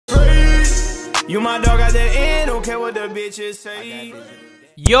You my dog at the end, don't care what the bitches say.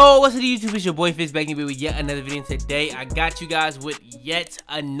 Yo, what's up YouTube? It's your boy Fitz back with yet another video. Today I got you guys with yet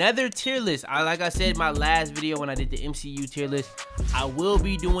another tier list. Like I said in my last video when I did the MCU tier list, I will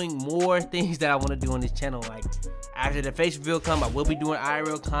be doing more things that I want to do on this channel. Like after the face reveal come, I will be doing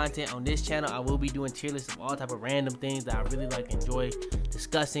IRL content on this channel. I will be doing tier lists of all type of random things that I really enjoy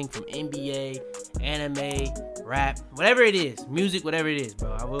discussing, from NBA, anime, rap, whatever it is, music, whatever it is,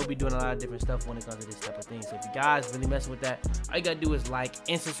 bro. I will be doing a lot of different stuff when it comes to this type of thing. So if you guys really messing with that, all you gotta do is like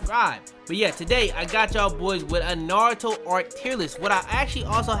and subscribe. But yeah, today I got y'all boys with a Naruto Arc tier list. What I actually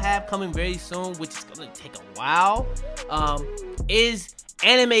also have coming very soon, which is gonna take a while, is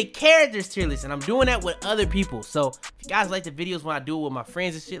anime characters tier list, and I'm doing that with other people. So if you guys like the videos when I do it with my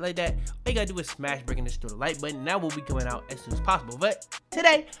friends and shit like that, all you gotta do is smash breaking this through the like button. That will be coming out as soon as possible. But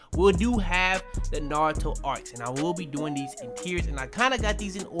today we do have the Naruto arcs, and I will be doing these in tiers, and I kind of got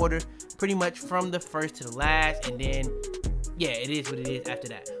these in order pretty much from the first to the last, and then yeah, it is what it is after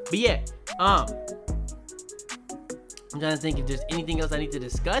that. But yeah, I'm trying to think if there's anything else I need to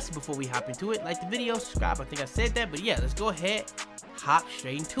discuss before we hop into it. Like the video, subscribe, I think I said that. But yeah, let's go ahead, hop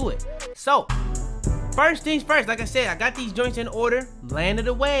straight into it. So first things first, like I said, I got these joints in order. Land of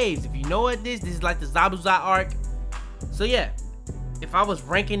the Waves, if you know what this is, like the Zabuza Arc. So yeah, if I was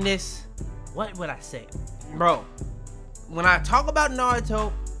ranking this, what would I say? Bro, when I talk about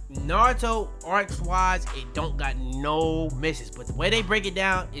Naruto arcs wise, it don't got no misses, but the way they break it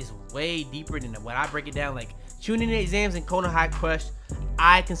down is way deeper than what I break it down. Like Chunin Exams and Konaha Crush,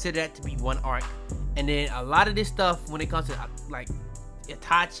 I consider that to be one arc. And then a lot of this stuff, when it comes to like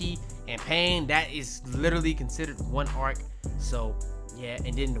Itachi and Pain, that is literally considered one arc. So yeah,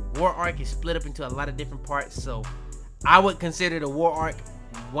 and then the War Arc is split up into a lot of different parts. So I would consider the War Arc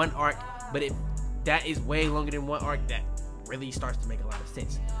one arc, but if that is way longer than one arc, that really starts to make a lot of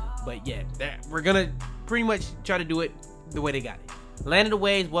sense. But yeah, we're gonna pretty much try to do it the way they got it. Land of the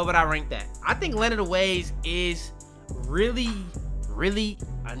Waves, what would I rank that? I think Land of the Waves is really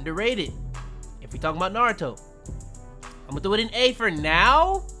underrated. If we talk about Naruto, I'm gonna throw it in A for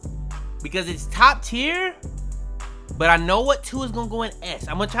now because it's top tier, but I know what 2 is gonna go in S.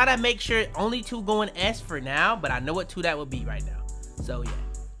 I'm gonna try to make sure only 2 go in S for now, but I know what 2 that would be right now. So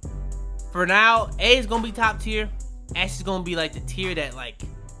yeah, for now, A is gonna be top tier. S is gonna be like the tier that like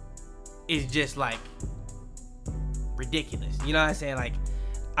is just like ridiculous, you know what I'm saying, like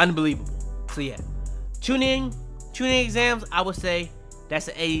unbelievable. So yeah, Chunin Exams, I would say that's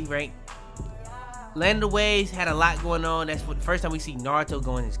an A rank. Land of the Waves had a lot going on. That's the first time we see Naruto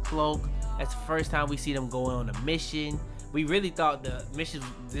going his cloak. That's the first time we see them going on a mission. We really thought the mission,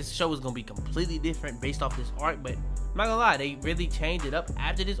 this show was gonna be completely different based off this arc, but I'm not gonna lie, they really changed it up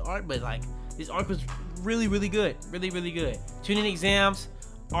after this arc. But like this arc was really good, really good. Chunin Exams,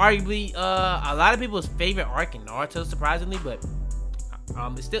 arguably a lot of people's favorite arc in Naruto, surprisingly, but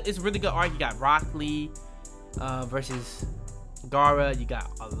it's a really good arc. You got Rock Lee versus Gaara. You got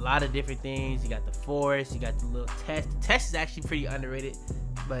a lot of different things. You got the forest, you got the little test. The test is actually pretty underrated,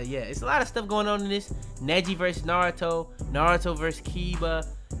 but yeah, it's a lot of stuff going on in this. Neji versus Naruto versus Kiba.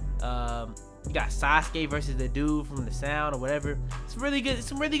 You got Sasuke versus the dude from the sound or whatever. It's really good.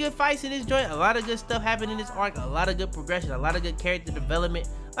 Some really good fights in this joint. A lot of good stuff happened in this arc. A lot of good progression. A lot of good character development.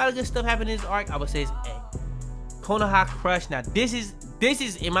 A lot of good stuff happened in this arc. I would say it's A. Konaha Crush. Now this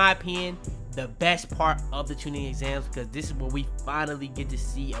is in my opinion the best part of the Chunin Exams, because this is where we finally get to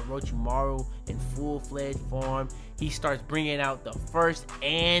see Orochimaru in full-fledged form. He starts bringing out the first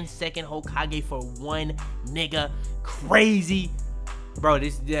and second Hokage for one nigga. Crazy. Bro,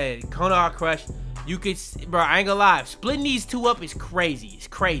 this Konaha Crush, you could, bro, I ain't gonna lie, splitting these 2 up is crazy. It's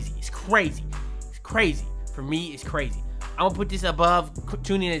crazy. For me, it's crazy. I'm gonna put this above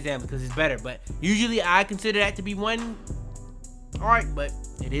Chunin Exams because it's better, but usually I consider that to be one arc, but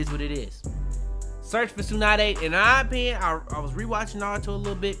it is what it is. Search for Tsunade, in my opinion, I was rewatching Naruto a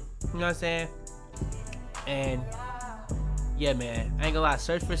little bit, you know what I'm saying? And yeah, man, I ain't gonna lie,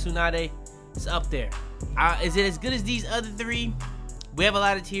 Search for Tsunade, it's up there. Is it as good as these other 3? We have a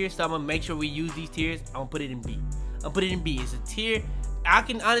lot of tiers, so I'm gonna make sure we use these tiers. I'm gonna put it in B. It's a tier. I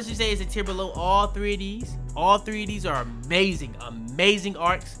can honestly say it's a tier below all 3 of these. All 3 of these are amazing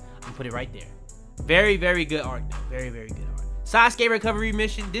arcs. I'm gonna put it right there. Very good arc though. Very good arc. Sasuke recovery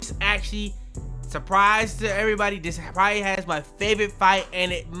mission. This actually, surprise to everybody, this probably has my favorite fight,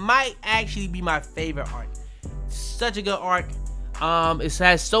 and it might actually be my favorite arc. Such a good arc. It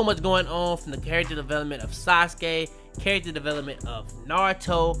has so much going on, from the character development of Sasuke, character development of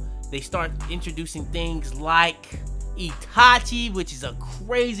Naruto. They start introducing things like Itachi, which is a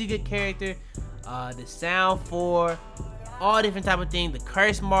crazy good character. The sound for all different type of things. The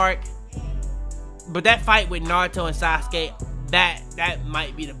curse mark. But that fight with Naruto and Sasuke, that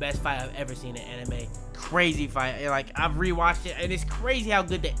might be the best fight I've ever seen in anime. Crazy fight. Like, I've rewatched it, and it's crazy how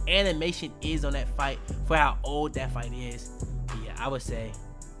good the animation is on that fight for how old that fight is. But yeah, I would say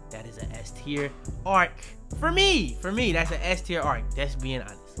that is an S tier arc for me. That's an S tier arc. That's being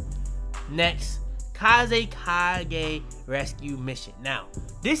honest. Next, Gaara Rescue Mission. Now,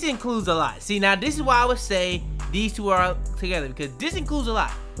 this includes a lot. See, now this is why I would say these two are together, because this includes a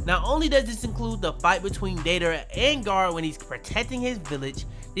lot. Not only does this include the fight between Deidara and Gaara when he's protecting his village,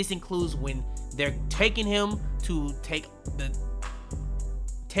 this includes when they're taking him to take the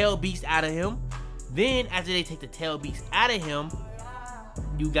tail beast out of him. Then after they take the tail beast out of him,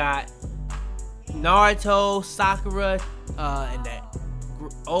 you got Naruto, Sakura, and that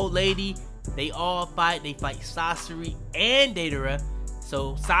old lady. They all fight. They fight Sasori and Deidara.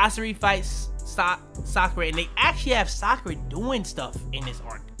 So Sasori fights Sakura, and they actually have Sakura doing stuff in this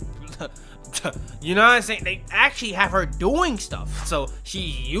arc. You know what I'm saying? They actually have her doing stuff, so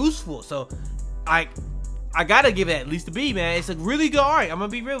she's useful. So I gotta give it at least a B, man. It's a really good arc. I'm gonna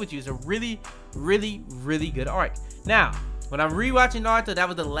be real with you. It's a really good arc. Now, when I'm rewatching Naruto, that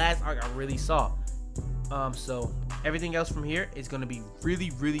was the last arc I really saw. So everything else from here is gonna be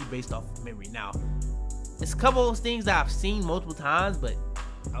really based off of memory. Now, it's a couple of things that I've seen multiple times, but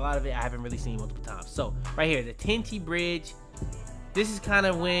a lot of it I haven't really seen multiple times. So right here, the Tenti Bridge. This is kind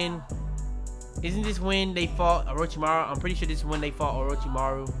of when, isn't this when they fought Orochimaru? I'm pretty sure this is when they fought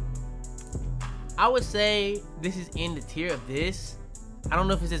Orochimaru. I would say this is in the tier of this. I don't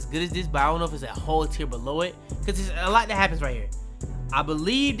know if it's as good as this, but I don't know if it's a whole tier below it, because there's a lot that happens right here. I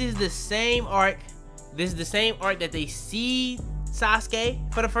believe this is the same arc. This is the same arc that they see Sasuke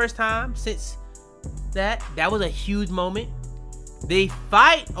for the first time since that. That was a huge moment. They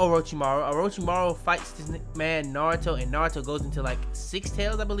fight Orochimaru. Orochimaru fights this man Naruto, and Naruto goes into like 6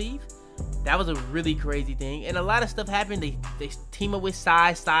 tails, I believe. That was a really crazy thing, and a lot of stuff happened. They team up with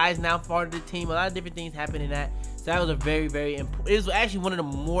Sai. Sai's now part of the team. A lot of different things happened in that. So that was a very important. It was actually one of the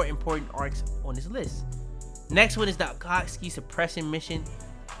more important arcs on this list. Next one is the Akatsuki Suppression Mission.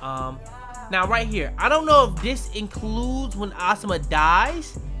 Now right here, I don't know if this includes when Asuma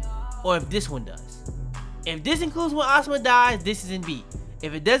dies, or if this one does. If this includes when Asuma dies, this is in B.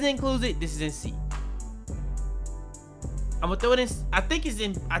 If it doesn't include it, this is in C. I'm gonna throw it in. I think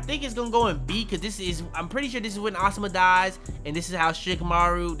it's gonna go in B, because this is. I'm pretty sure this is when Asuma dies, and this is how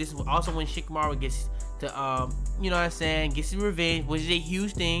Shikamaru. This is also when Shikamaru gets to you know what I'm saying, gets his revenge, which is a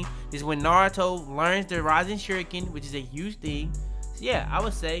huge thing. This is when Naruto learns the Rising Shuriken, which is a huge thing. So yeah, I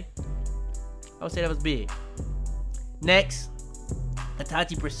would say that was big. Next,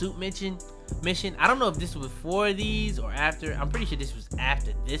 Itachi Pursuit Mission. I don't know if this was before these or after. I'm pretty sure this was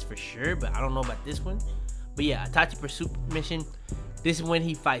after this for sure, but I don't know about this one. But yeah, Itachi Pursuit Mission. This is when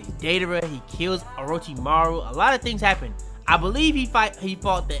he fights Deidara. He kills Orochimaru. A lot of things happen. I believe he fought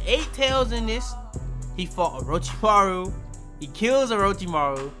the 8 tails in this. He fought Orochimaru. He kills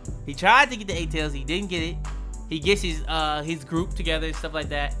Orochimaru. He tried to get the 8 tails. He didn't get it. He gets his group together and stuff like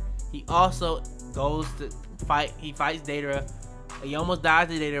that. He also goes to fight. He fights Deidara. He almost dies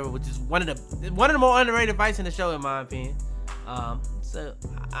to Deidara, which is one of the more underrated fights in the show, in my opinion. So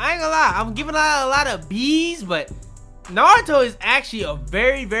I ain't gonna lie, I'm giving out a lot of B's, but Naruto is actually a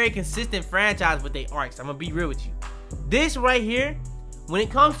very consistent franchise with their arcs. I'm gonna be real with you. This right here, when it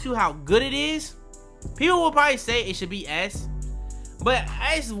comes to how good it is, people will probably say it should be S, but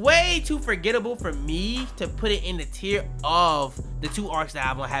it's way too forgettable for me to put it in the tier of the 2 arcs that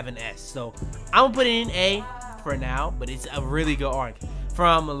I'm gonna have an S. So I'm gonna put it in A for now, but it's a really good arc.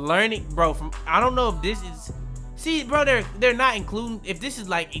 From learning, bro, I don't know if this is. See, bro, they're not including. If this is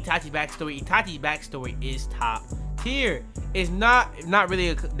like Itachi's backstory is top tier. It's not really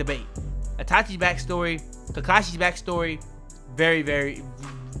a debate. Itachi's backstory, Kakashi's backstory, very good,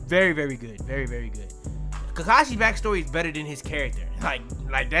 very good. Kakashi's backstory is better than his character.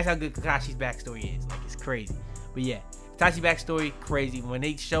 Like that's how good Kakashi's backstory is. Like, it's crazy. But yeah, Itachi's backstory, crazy. When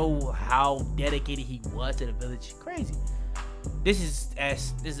they show how dedicated he was to the village, crazy. This is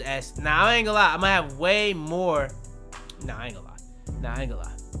S. This is S. Now, I ain't gonna lie. I'm gonna have way more. Nah, I ain't gonna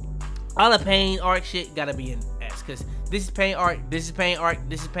lie. All the pain arc shit gotta be in S. Because this is pain arc. This is pain arc.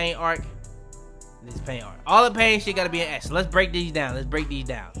 This is pain arc. This is pain arc. All the pain shit gotta be in S. So let's break these down. Should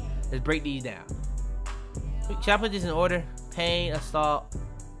I put this in order? Pain, assault.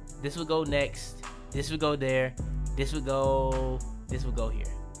 This would go next. This would go there. This would go here.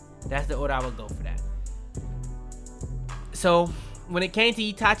 That's the order I would go for that. So when it came to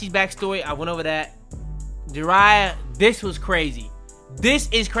Itachi's backstory, I went over that. Jiraiya, this was crazy. This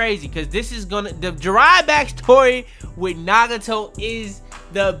is crazy, because this is gonna, the Jiraiya backstory with Nagato is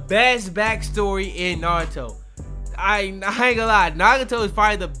the best backstory in Naruto. I ain't gonna lie, Nagato is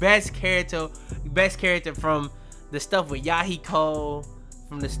probably the best character from the stuff with Yahiko,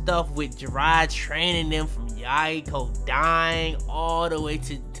 from the stuff with Jiraiya training them, from Yahiko dying all the way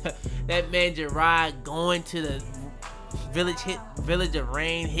to that man Jiraiya going to the village of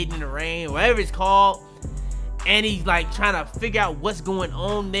rain, hidden in the rain, whatever it's called, and he's like trying to figure out what's going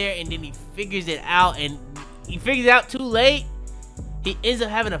on there, and then he figures it out, and he figures it out too late. He ends up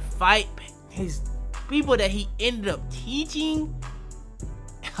having to fight his people that he ended up teaching.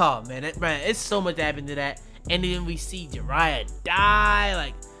 Oh man, it's so much happened to that. And then we see Jiraiya die.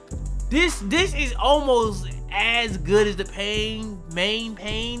 Like this is almost as good as the main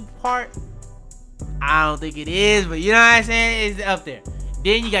pain part. I don't think it is, but you know what I'm saying? It's up there.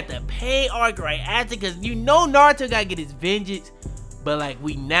 Then you got the pain arc right after, because you know Naruto gotta get his vengeance. But like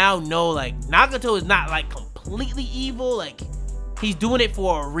we now know, like Nagato is not like completely evil. Like he's doing it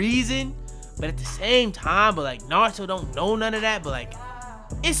for a reason. But at the same time, but like Naruto don't know none of that. But like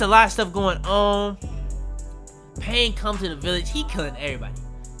it's a lot of stuff going on. Pain comes to the village, he killing everybody.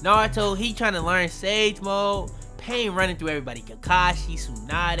 Naruto, he trying to learn Sage Mode. Pain running through everybody. Kakashi,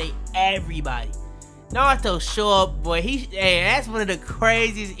 Tsunade, everybody. Naruto show up, boy. Hey, that's one of the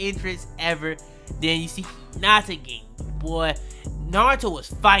craziest entrants ever. Then you see Hinata, boy. Naruto was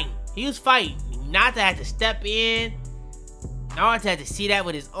fighting. He was fighting. Hinata had to step in. Naruto had to see that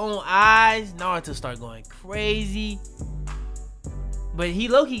with his own eyes. Naruto started going crazy. But he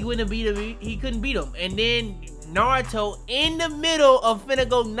low-key couldn't beat him. And then Naruto, in the middle of finna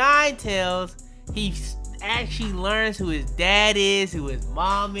go 9 Tails, he actually learns who his dad is, who his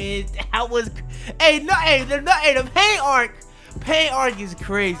mom is. That was, the Pain Arc is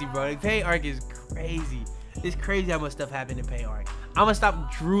crazy, bro. The Pain Arc is crazy. It's crazy how much stuff happened in Pain Arc. I'm gonna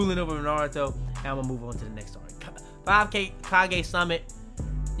stop drooling over Naruto, and I'm gonna move on to the next arc. 5K Kage Summit.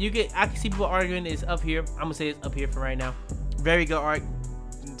 I can see people arguing it's up here. I'm gonna say it's up here for right now. Very good arc.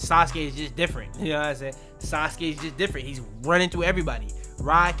 Sasuke is just different. You know what I'm saying? Sasuke is just different. He's running through everybody.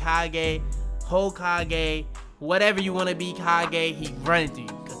 Raikage, Hokage, whatever you want to be Kage, he's running through you.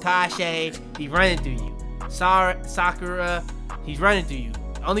 Kakashi, he's running through you. Sakura, he's running through you.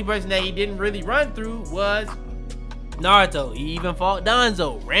 The only person that he didn't really run through was Naruto. He even fought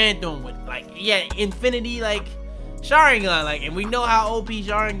Danzo, ran through him with like, yeah, infinity like Sharingan, like, and we know how OP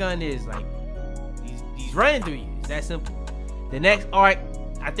Sharingan is. Like, he's running through you. It's that simple. The next arc,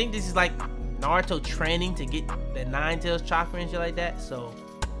 I think this is like Naruto training to get the 9 Tails chakra and shit like that. So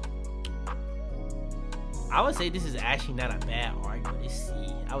I would say this is actually not a bad arc, but it's C.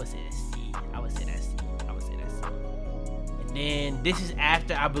 I would say it's C. I would say that's C. I would say that's C. And then this is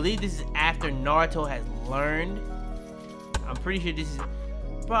after, I believe this is after Naruto has learned. I'm pretty sure this is,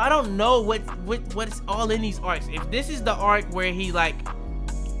 bro, I don't know what's all in these arcs. If this is the arc where he like,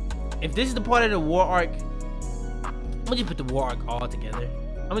 if this is the part of the war arc, I'm gonna just put the war arc all together.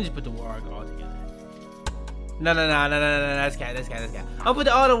 No, that's cat. I'm gonna put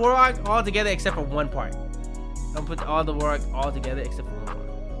all the war arc all together except for one part. I'm gonna put all the war arc all together except for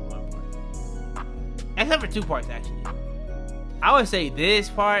one part. Except for 2 parts, actually. I would say this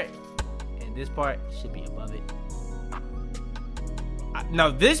part and this part should be above it.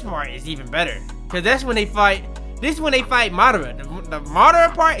 No, this part is even better, because that's when they fight. This is when they fight Madara. The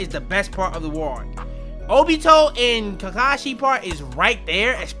Madara part is the best part of the war arc. Obito and Kakashi part is right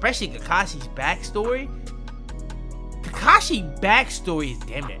there, especially Kakashi's backstory. Kakashi's backstory is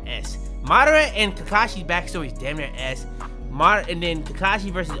damn near S. Madara and Kakashi's backstory is damn near S. And then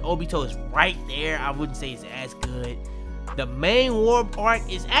Kakashi versus Obito is right there. I wouldn't say it's as good. The main war arc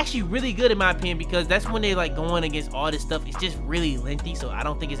is actually really good in my opinion, because that's when they like going against all this stuff. It's just really lengthy, so I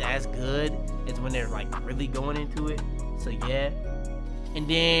don't think it's as good as when they're like really going into it. So yeah. And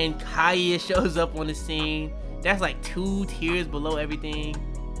then Kaya shows up on the scene. That's like 2 tiers below everything,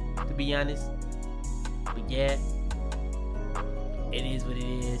 to be honest. But yeah, it is what it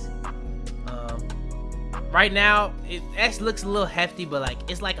is. Right now, it actually looks a little hefty, but like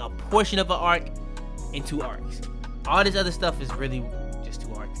it's like a portion of an arc in 2 arcs. All this other stuff is really just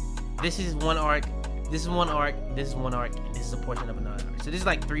 2 arcs. This is 1 arc. This is 1 arc. This is 1 arc, and this is a portion of another arc. So this is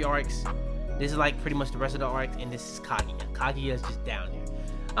like 3 arcs. This is like pretty much the rest of the arcs, and this is Kaguya. Kaguya is just down here.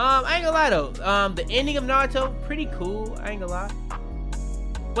 I ain't gonna lie though. The ending of Naruto, pretty cool. I ain't gonna lie.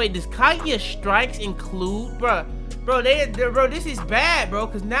 Wait, does Kaguya strikes include, bro, this is bad, bro,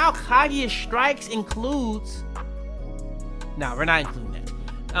 because now Kaguya strikes includes. Nah, we're not including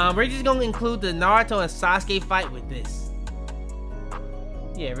that. We're just gonna include the Naruto and Sasuke fight with this.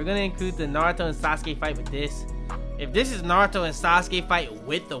 Yeah, we're gonna include the Naruto and Sasuke fight with this. If this is Naruto and Sasuke fight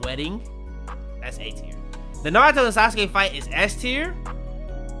with the wedding, that's A tier. The Naruto and Sasuke fight is S tier.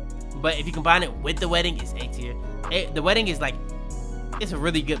 But if you combine it with the wedding, it's A tier. The wedding is like, it's a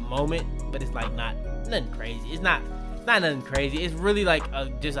really good moment, but it's like nothing crazy. It's not nothing crazy. It's really like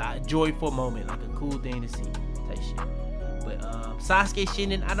just a joyful moment, like a cool thing to see type shit. But Sasuke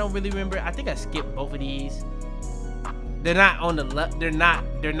Shippuden, I don't really remember. I think I skipped both of these. They're not on the they're not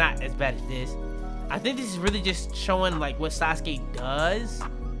as bad as this. I think this is really just showing like what Sasuke does,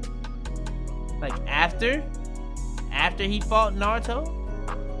 like after he fought Naruto.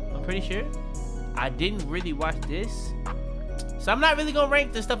 I'm pretty sure. I didn't really watch this, so I'm not really gonna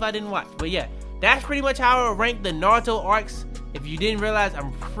rank the stuff I didn't watch. But yeah, that's pretty much how I would rank the Naruto arcs. If you didn't realize,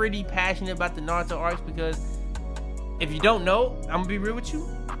 I'm pretty passionate about the Naruto arcs, because if you don't know, I'm gonna be real with you.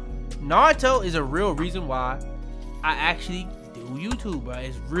 Naruto is a real reason why I actually do YouTube, bro.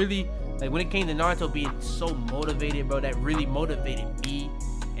 It's really, like, when it came to Naruto being so motivated, bro, that really motivated me.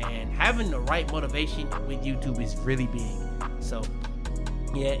 And having the right motivation with YouTube is really big. So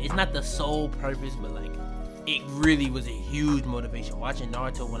yeah, it's not the sole purpose, but like, it really was a huge motivation. Watching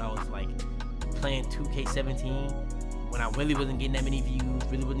Naruto when I was like playing 2K17, when I really wasn't getting that many views,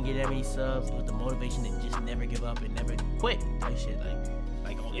 really wasn't getting that many subs, it was the motivation to just never give up and never quit type shit.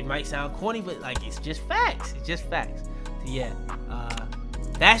 Like it might sound corny, but like, it's just facts. It's just facts. So yeah,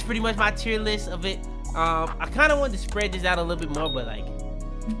 that's pretty much my tier list of it. I kind of wanted to spread this out a little bit more, but like,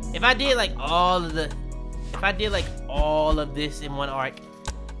 if I did like all of this in one arc,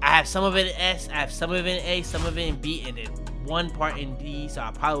 I have some of it in S, I have some of it in A, some of it in B, and then one part in B. So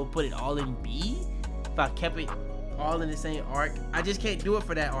I probably would put it all in B if I kept it all in the same arc. I just can't do it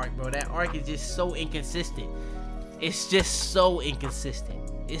for that arc, bro. That arc is just so inconsistent. It's just so inconsistent.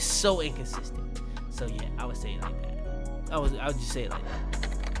 It's so inconsistent. So yeah, I would say it like that. I would just say it like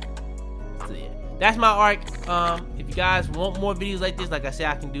that. So yeah, that's my arc. If you guys want more videos like this, like I said,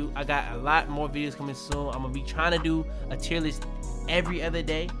 I got a lot more videos coming soon. I'm gonna be trying to do a tier list every other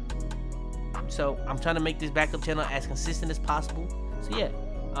day. So I'm trying to make this backup channel as consistent as possible. So yeah,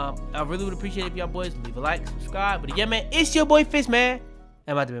 I really would appreciate it if y'all boys leave a like, subscribe. But yeah, man, it's your boy Fitz, man.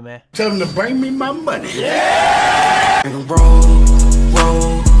 I'm out there, man. Tell them to bring me my money. Yeah! Roll,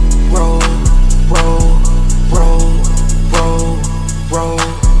 roll, roll, roll, roll, roll, roll,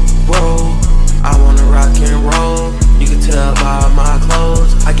 roll. I wanna rock and roll. You can tell by my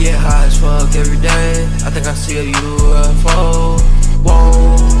clothes. I get high as fuck every day. I think I see you